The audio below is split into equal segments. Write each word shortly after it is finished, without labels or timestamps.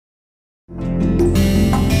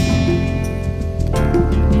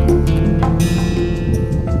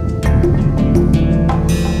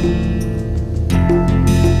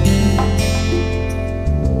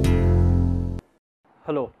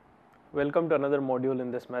welcome to another module in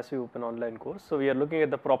this massive open online course. So, we are looking at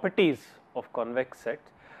the properties of convex sets,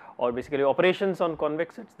 or basically operations on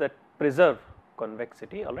convex sets that preserve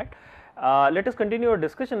convexity. All right. Let us continue our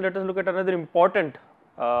discussion. Let us look at another important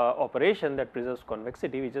operation that preserves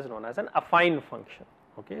convexity, which is known as an affine function.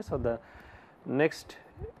 Okay. So, the next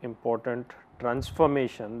important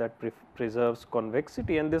transformation that preserves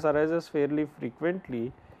convexity, and this arises fairly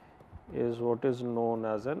frequently, is what is known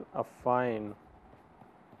as an affine.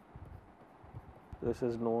 This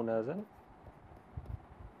is known as an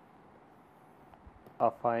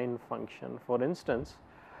affine function. For instance,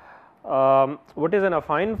 what is an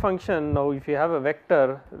affine function? Now, if you have a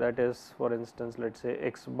vector that is, for instance, let us say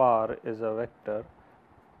x bar is a vector,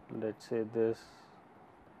 let us say this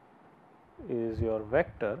is your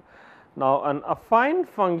vector. Now, an affine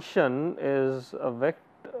function is a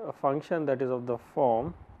function that is of the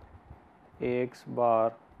form Ax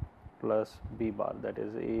bar plus b bar, that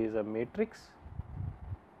is, A is a matrix,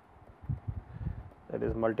 that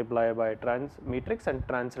is multiplied by matrix and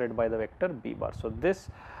translated by the vector b bar. So, this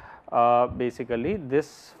basically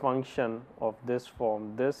this function of this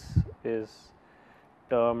form, this is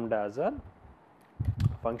termed as a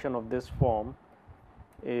function of this form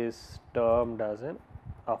is termed as an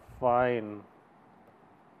affine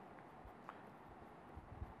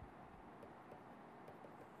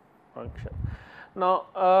function. Now,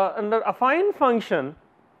 under affine function,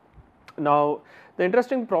 now the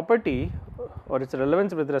interesting property or its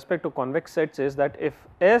relevance with respect to convex sets is that if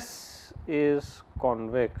S is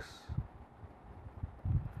convex,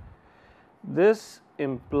 this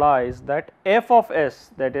implies that f of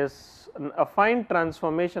S, that is an affine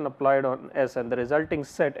transformation applied on S, and the resulting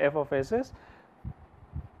set f of S is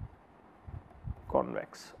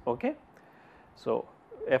convex. Okay. So,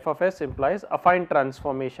 f of S implies affine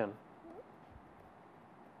transformation.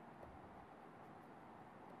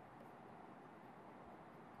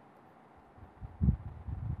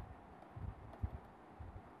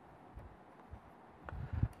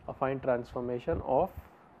 Affine transformation of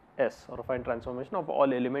S, or affine transformation of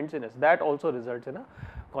all elements in S, that also results in a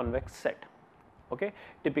convex set. Okay.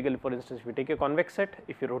 Typically, for instance, if you take a convex set,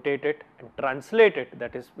 if you rotate it and translate it,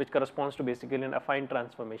 that is, which corresponds to basically an affine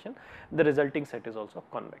transformation, the resulting set is also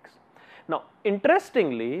convex. Now,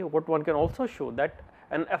 interestingly, what one can also show that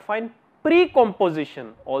an affine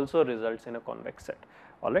precomposition also results in a convex set.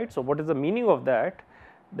 All right. So, what is the meaning of that?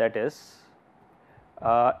 That is,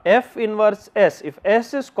 f inverse S, if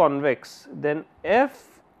S is convex, then f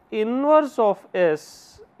inverse of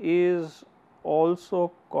S is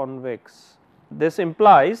also convex. This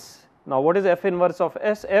implies, now what is f inverse of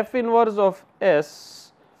S? F inverse of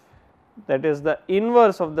S, that is the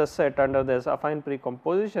inverse of the set under this affine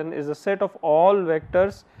precomposition, is a set of all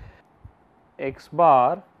vectors x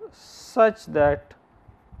bar such that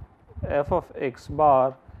f of x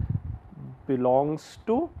bar belongs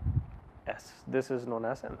to S. This is known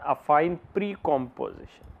as an affine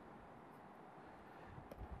precomposition.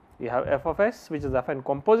 You have f of S, which is the affine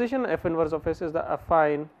composition, f inverse of S is the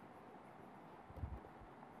affine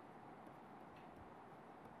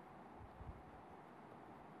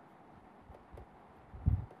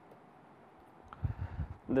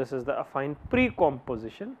this is the affine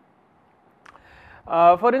precomposition.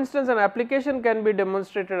 For instance, an application can be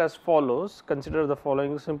demonstrated as follows. Consider the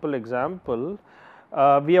following simple example.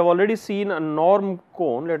 We have already seen a norm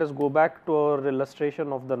cone. Let us go back to our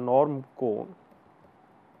illustration of the norm cone.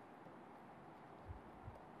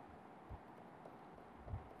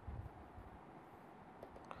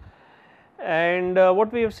 And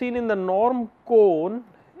what we have seen in the norm cone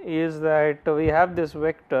is that we have this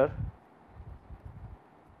vector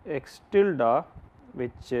x tilde,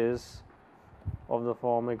 which is of the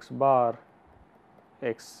form x bar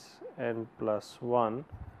x n plus 1.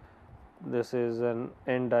 This is an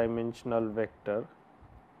n dimensional vector.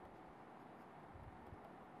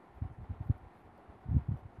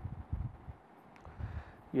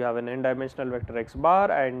 You have an n dimensional vector x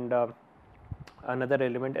bar and another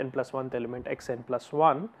element n plus 1th element x n plus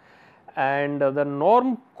 1, and the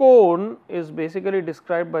norm cone is basically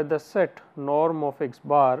described by the set norm of x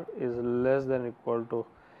bar is less than or equal to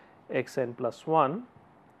x n plus 1,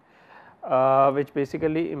 which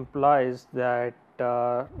basically implies that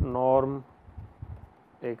norm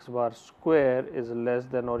x bar square is less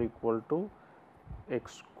than or equal to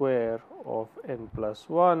x square of n plus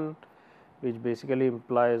 1, which basically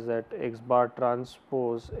implies that x bar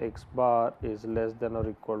transpose x bar is less than or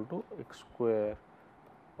equal to x square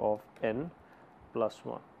of n plus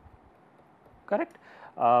 1. correct,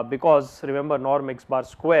 because remember norm x bar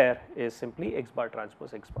square is simply x bar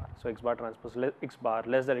transpose x bar. So, x bar transpose x bar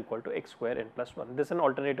less than or equal to x square n plus 1. This is an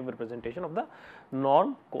alternative representation of the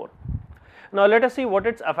norm cone. Now, let us see what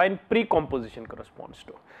its affine precomposition corresponds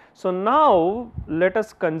to. So, now let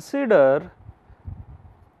us consider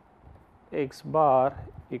x bar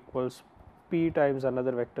equals p times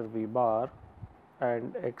another vector v bar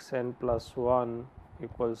and xn plus 1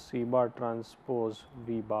 equals c bar transpose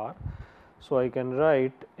v bar. So, I can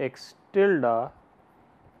write x tilde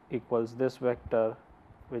equals this vector,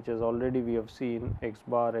 which is already we have seen x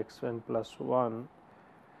bar xn plus 1,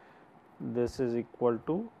 this is equal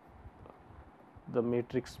to the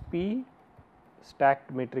matrix P,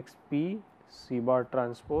 stacked matrix P, C bar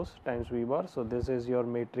transpose times V bar. So, this is your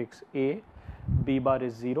matrix A, B bar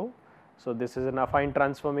is 0. So, this is an affine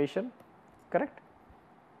transformation, correct,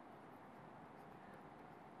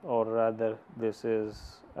 or rather this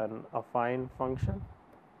is an affine function.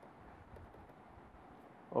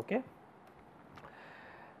 Okay.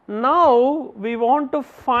 Now, we want to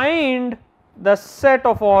find the set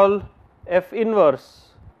of all F inverse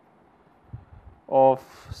of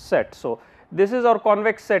set. So, this is our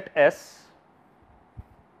convex set S.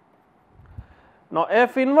 Now,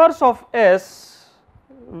 F inverse of S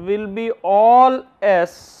will be all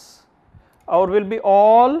S or will be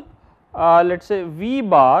all let us say V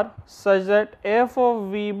bar such that F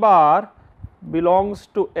of V bar belongs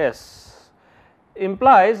to S,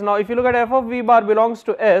 implies, now if you look at F of V bar belongs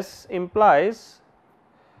to S implies,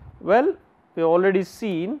 well, we have already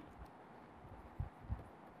seen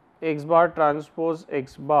x bar transpose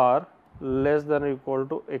x bar less than or equal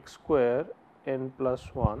to x square n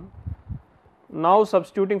plus 1. Now,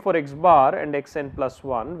 substituting for x bar and x n plus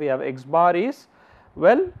 1, we have x bar is,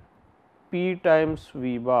 well, p times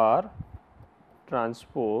v bar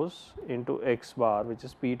transpose into x bar, which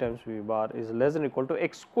is p times v bar is less than or equal to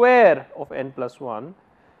x square of n plus 1,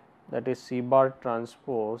 that is c bar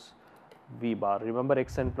transpose v bar. Remember,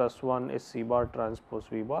 x n plus 1 is c bar transpose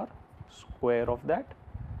v bar, square of that,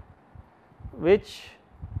 which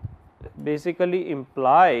basically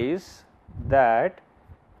implies that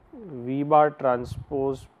v bar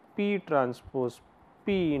transpose p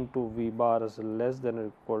into v bar is less than or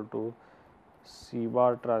equal to c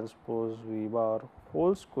bar transpose v bar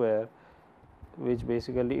whole square, which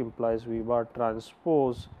basically implies v bar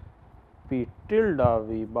transpose p tilde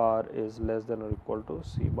v bar is less than or equal to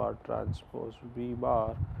c bar transpose v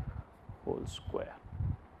bar whole square.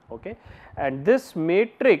 Okay. And this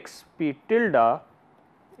matrix P tilde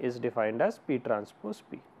is defined as P transpose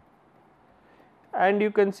P, and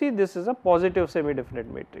you can see this is a positive semi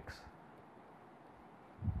definite matrix.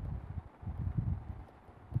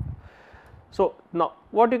 So, now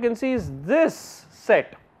what you can see is this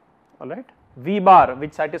set, alright, V bar,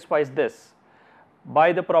 which satisfies this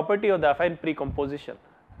by the property of the affine precomposition,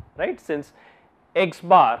 right, since x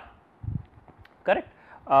bar, correct,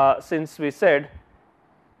 since we said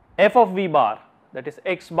f of v bar, that is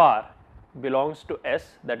x bar, belongs to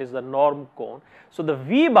S, that is the norm cone. So, the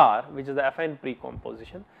v bar, which is the affine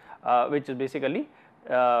precomposition, which is basically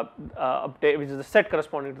which is the set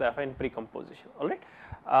corresponding to the affine precomposition, alright,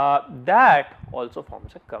 that also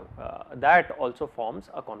forms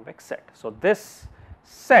a convex set. So, this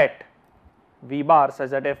set v bar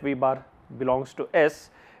such that f v bar belongs to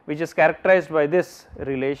S, which is characterized by this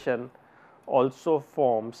relation, also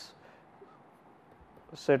forms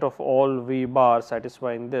set of all v bar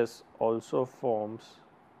satisfying this, also forms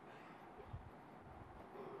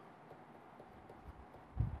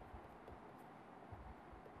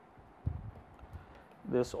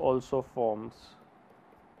this, also forms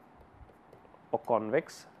a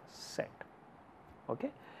convex set.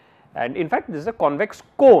 Okay. And in fact, this is a convex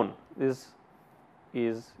cone, is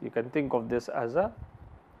you can think of this as a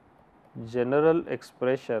general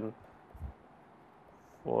expression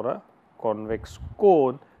for a convex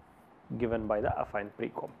cone given by the affine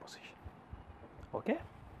precomposition. Okay.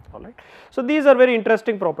 All right. So, these are very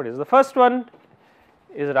interesting properties. The first one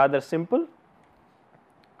is rather simple,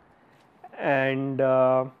 and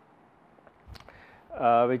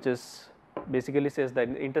which is basically says that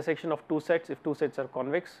intersection of two sets, if two sets are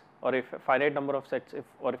convex, or if a finite number of sets,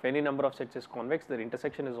 if any number of sets is convex, their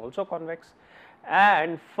intersection is also convex.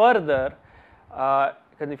 And further,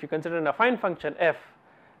 if you consider an affine function f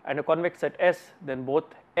and a convex set S, then both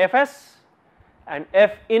Fs and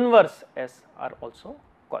F inverse S are also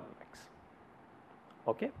convex.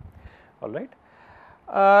 Okay. All right.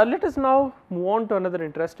 Let us now move on to another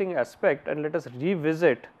interesting aspect, and let us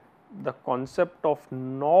revisit the concept of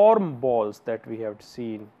norm balls that we have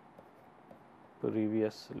seen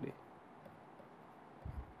previously.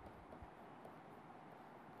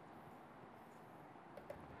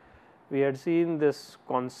 we had seen this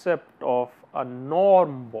concept of a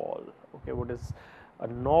norm ball. Okay, what is a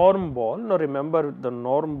norm ball? Now remember, the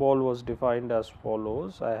norm ball was defined as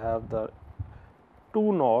follows. I have the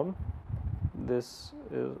 2 norm, this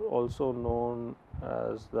is also known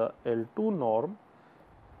as the L2 norm,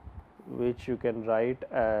 which you can write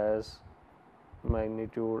as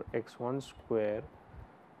magnitude x1 square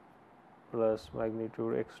plus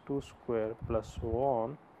magnitude x2 square plus so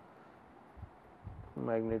on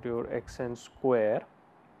magnitude xn square.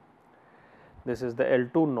 This is the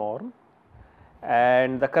L2 norm,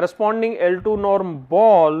 and the corresponding L2 norm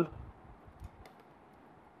ball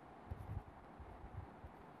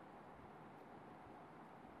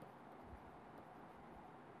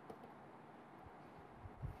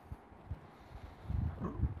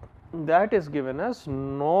that is given as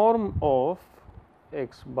norm of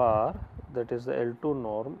x bar, that is the L2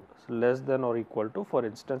 norm, less than or equal to, for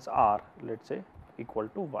instance, r, let us say equal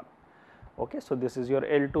to 1. Okay. So, this is your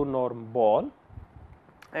L2 norm ball,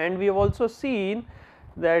 and we have also seen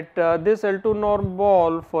that this L2 norm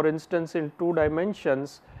ball, for instance, in 2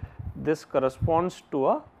 dimensions, this corresponds to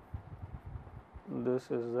a, this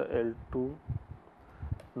is the L2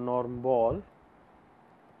 norm ball,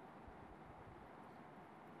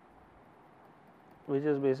 which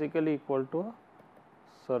is basically equal to a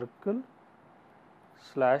circle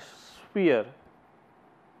slash sphere.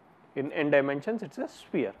 In n dimensions, it is a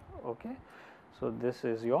sphere. Okay. So, this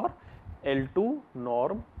is your L2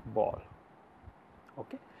 norm ball.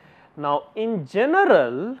 Okay. Now, in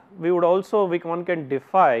general, we would also, one can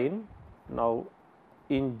define, now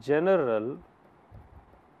in general,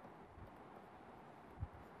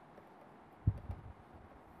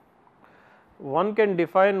 one can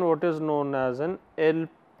define what is known as an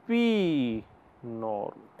LP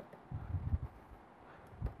norm.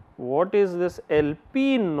 What is this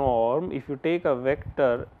LP norm? If you take a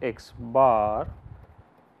vector x bar,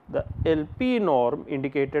 the LP norm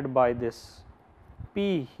indicated by this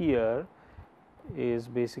P here is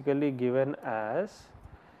basically given as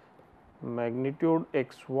magnitude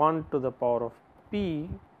x1 to the power of P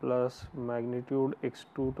plus magnitude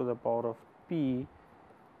x2 to the power of P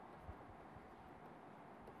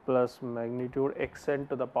plus magnitude xn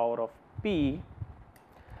to the power of P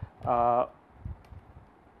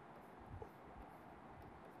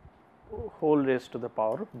whole raised to the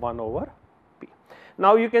power 1 over P.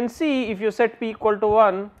 Now, you can see if you set P equal to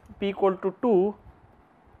 1, P equal to 2,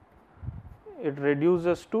 it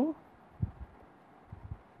reduces to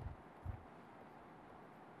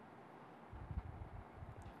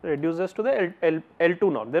the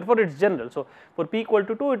L2 norm. Therefore, it is general. So, for P equal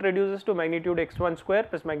to 2, it reduces to magnitude x1 square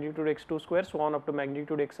plus magnitude x2 square, so on up to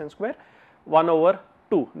magnitude xn square 1 over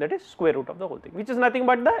 2, that is square root of the whole thing, which is nothing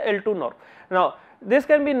but the L2 norm. Now, this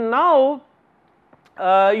can be now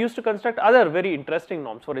used to construct other very interesting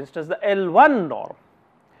norms. For instance, the L1 norm,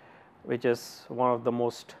 which is one of the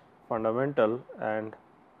most fundamental and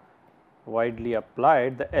widely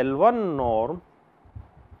applied. The L1 norm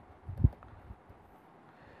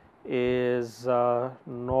is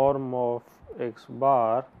norm of x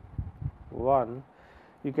bar 1.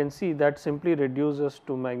 You can see that simply reduces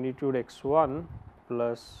to magnitude x1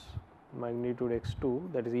 plus magnitude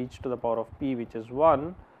x2, that is each to the power of p, which is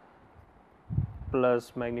 1,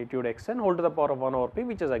 plus magnitude xn whole to the power of 1 over p,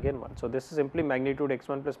 which is again 1. So, this is simply magnitude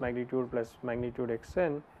x1 plus magnitude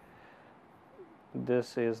xn.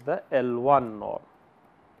 This is the L1 norm.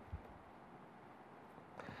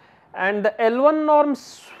 And the L1 norm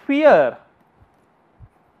sphere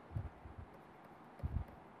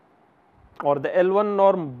or the L1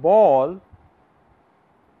 norm ball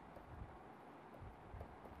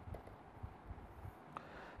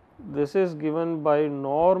this is given by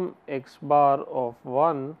norm x bar of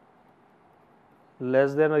 1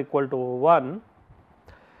 less than or equal to 1.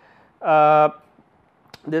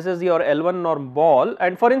 This is your L1 norm ball,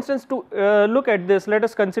 and for instance, to look at this, let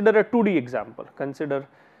us consider a 2D example. Consider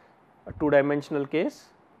a 2-dimensional case.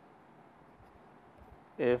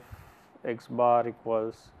 If x bar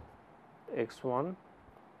equals x1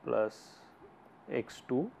 plus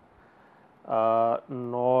x2,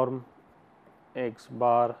 norm x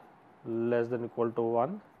bar less than or equal to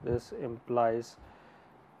 1, this implies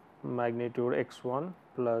magnitude x1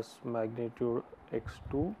 plus magnitude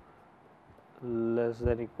x2 less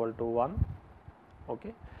than or equal to 1.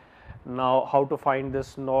 Okay. Now, how to find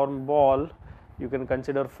this norm ball? You can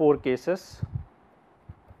consider 4 cases.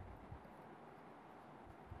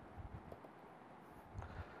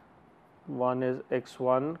 One is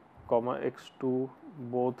x1 comma x2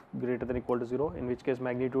 both greater than or equal to 0, in which case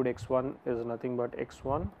magnitude x1 is nothing but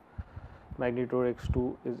x1, magnitude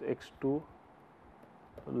x2 is x2,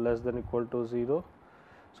 less than equal to 0.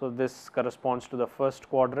 So, this corresponds to the first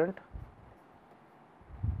quadrant.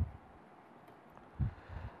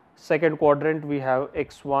 Second quadrant, we have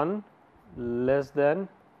x1 less than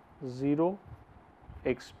 0,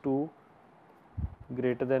 x2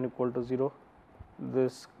 greater than equal to 0.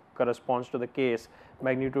 This corresponds to the case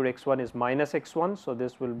magnitude x1 is minus x1. So,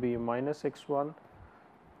 this will be minus x1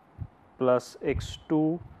 plus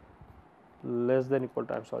x2 less than equal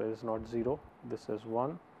to, I am sorry, this is not 0, this is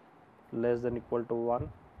 1, less than equal to 1.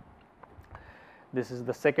 This is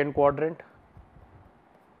the second quadrant.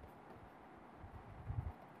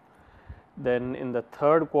 Then in the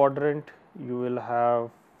third quadrant, you will have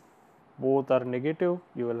both are negative,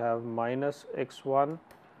 you will have minus x1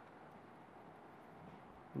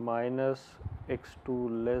 minus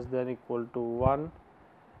x2 less than equal to 1,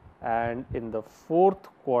 and in the fourth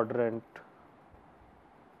quadrant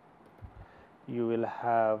you will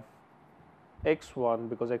have x1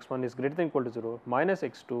 because x1 is greater than equal to 0 minus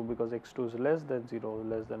x2 because x2 is less than 0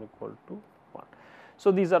 less than equal to 1.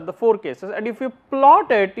 So, these are the four cases, and if you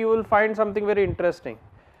plot it, you will find something very interesting.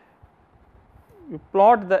 You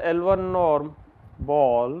plot the L1 norm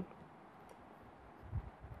ball,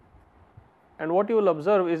 and what you will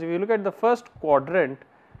observe is if you look at the first quadrant,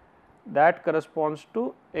 that corresponds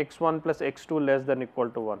to x1 plus x2 less than equal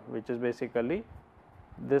to 1, which is basically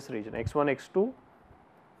this region x1 x2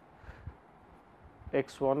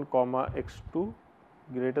 x1 comma x2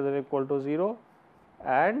 greater than equal to 0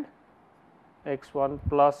 and x1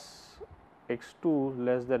 plus x2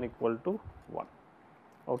 less than equal to 1.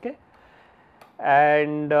 Okay.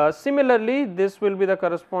 And similarly, this will be the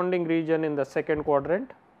corresponding region in the second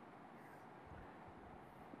quadrant,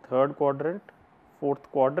 third quadrant, fourth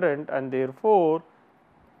quadrant, and therefore,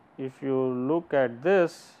 if you look at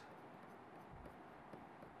this,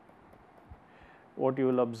 what you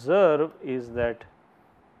will observe is that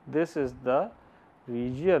this is the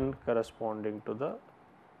region corresponding to the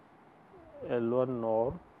L1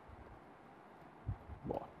 norm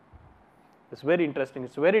ball. It is very interesting. It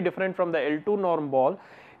is very different from the L2 norm ball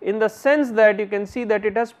in the sense that you can see that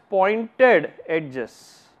it has pointed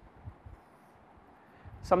edges,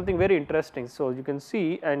 something very interesting. So, you can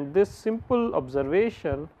see, and this simple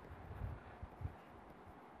observation,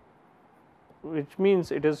 which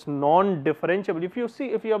means it is non-differentiable. If you see,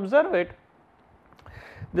 if you observe it,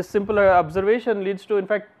 this simple observation leads to in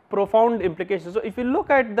fact profound implications. So, if you look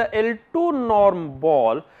at the L2 norm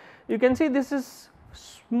ball, you can see this is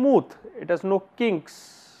smooth, it has no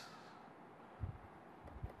kinks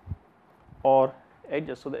or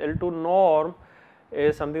edges. So, the L2 norm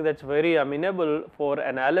is something that is very amenable for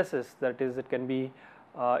analysis, that is, it can be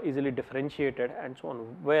easily differentiated and so on.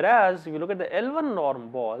 Whereas, if you look at the L1 norm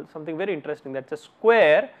ball, something very interesting, that is a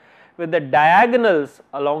square with the diagonals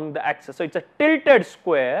along the axis. So, it is a tilted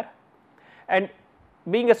square, and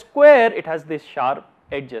being a square, it has these sharp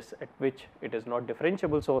edges at which it is not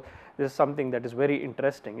differentiable. So, this is something that is very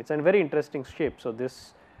interesting. It is a very interesting shape. So,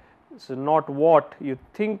 this is not what you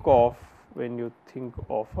think of when you think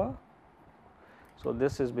of a. So,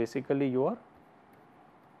 this is basically your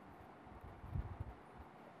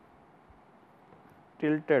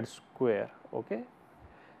tilted square, okay,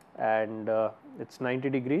 and it is 90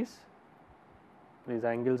 degrees. These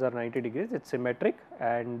angles are 90 degrees, it is symmetric,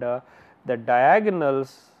 and the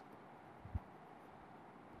diagonals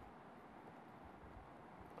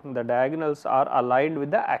are aligned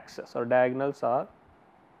with the axis, or diagonals are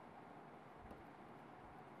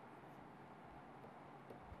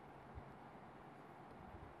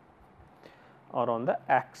on the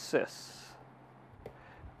axis,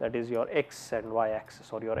 that is your x and y axis,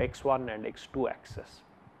 or your x1 and x2 axis.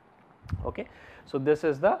 Okay. So, this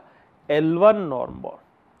is the L1 norm ball.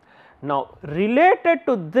 Now, related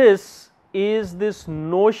to this is this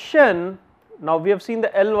notion. Now, we have seen the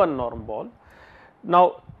L1 norm ball.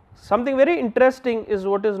 Now, something very interesting is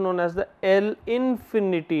what is known as the L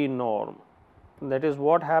infinity norm, that is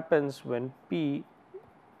what happens when p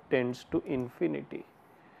tends to infinity.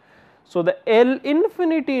 So, the L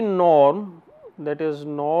infinity norm, that is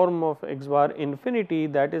norm of x bar infinity,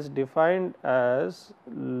 that is defined as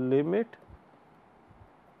limit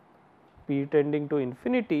p tending to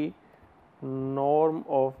infinity norm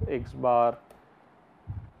of x bar,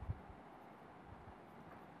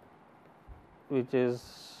 which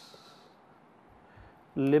is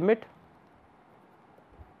limit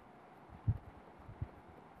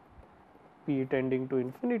p tending to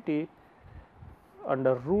infinity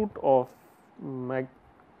under root of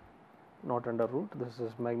not under root, this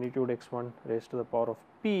is magnitude x1 raised to the power of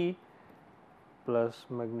p plus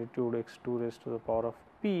magnitude x2 raised to the power of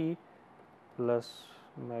p plus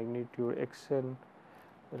magnitude xn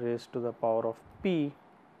raised to the power of p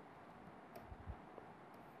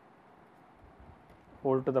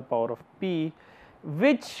whole to the power of p,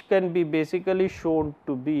 which can be basically shown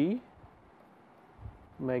to be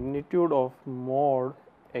magnitude of mod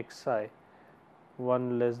xi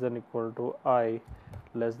 1 less than equal to I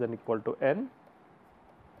less than equal to n,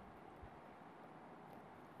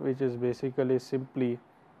 which is basically simply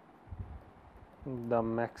the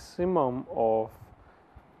maximum of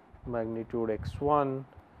magnitude x1,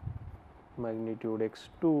 magnitude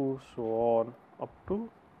x2, so on up to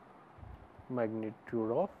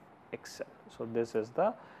magnitude of xn. So, this is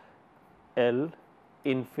the L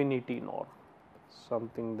infinity norm,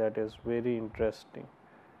 something that is very interesting.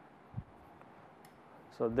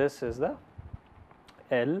 So, this is the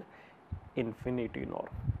L infinity norm.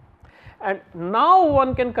 And now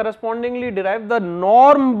one can correspondingly derive the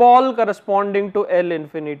norm ball corresponding to L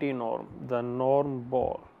infinity norm, the norm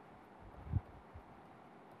ball.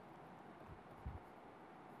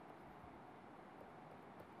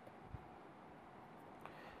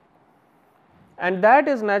 And that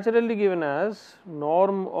is naturally given as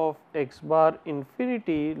norm of x bar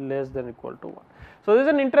infinity less than equal to 1. So, this is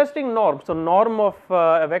an interesting norm. So, norm of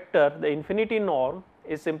a vector, the infinity norm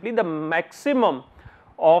is simply the maximum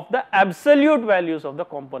of the absolute values of the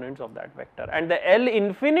components of that vector, and the L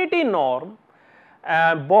infinity norm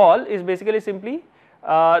ball is basically simply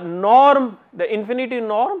norm, the infinity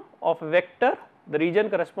norm of a vector, the region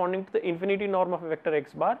corresponding to the infinity norm of a vector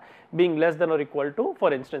x bar being less than or equal to,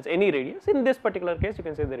 for instance, any radius. In this particular case, you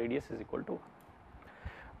can say the radius is equal to 1.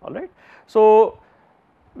 All right. So,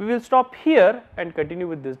 we will stop here and continue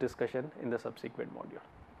with this discussion in the subsequent module.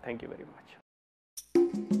 Thank you very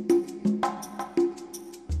much.